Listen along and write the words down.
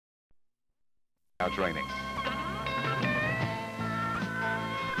Now training.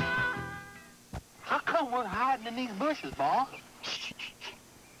 How come we're hiding in these bushes, boss?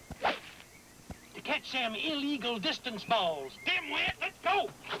 To catch them illegal distance balls. Dimwit, let's go! All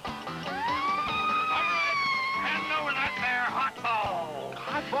right, hand over that there hot ball.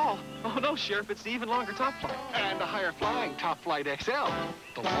 Hot ball? Oh, no, Sheriff, it's the even longer Topflite. And a higher flying Topflite XL.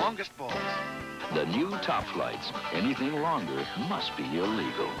 The longest balls. The new Topflites. Anything longer must be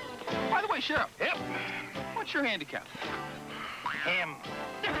illegal. By the way, Sheriff. Yep. What's your handicap? Him.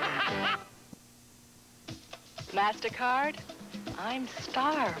 Mastercard? I'm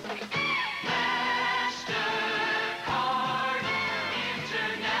starved. Mastercard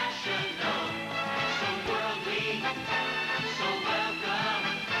International. So worldly, so welcome.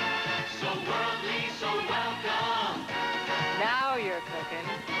 So worldly, so welcome. Now you're cooking.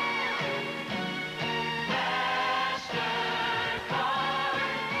 Mastercard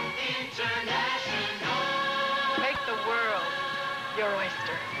International. Make the world your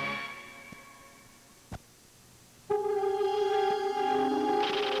oyster.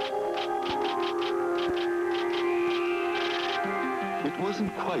 It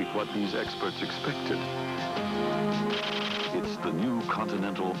wasn't quite what these experts expected. It's the new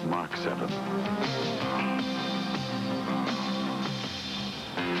Continental Mark 7.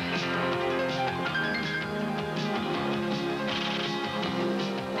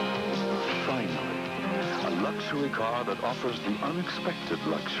 Finally, a luxury car that offers the unexpected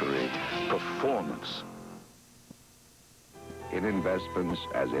luxury, performance. In investments,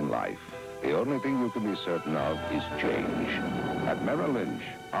 as in life, the only thing you can be certain of is change. At Merrill Lynch,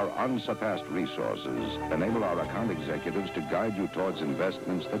 our unsurpassed resources enable our account executives to guide you towards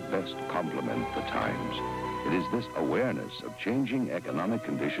investments that best complement the times. It is this awareness of changing economic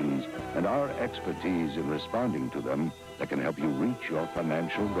conditions and our expertise in responding to them that can help you reach your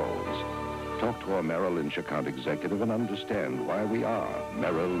financial goals. Talk to a Merrill Lynch account executive and understand why we are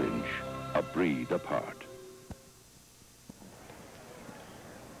Merrill Lynch, a breed apart.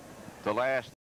 The last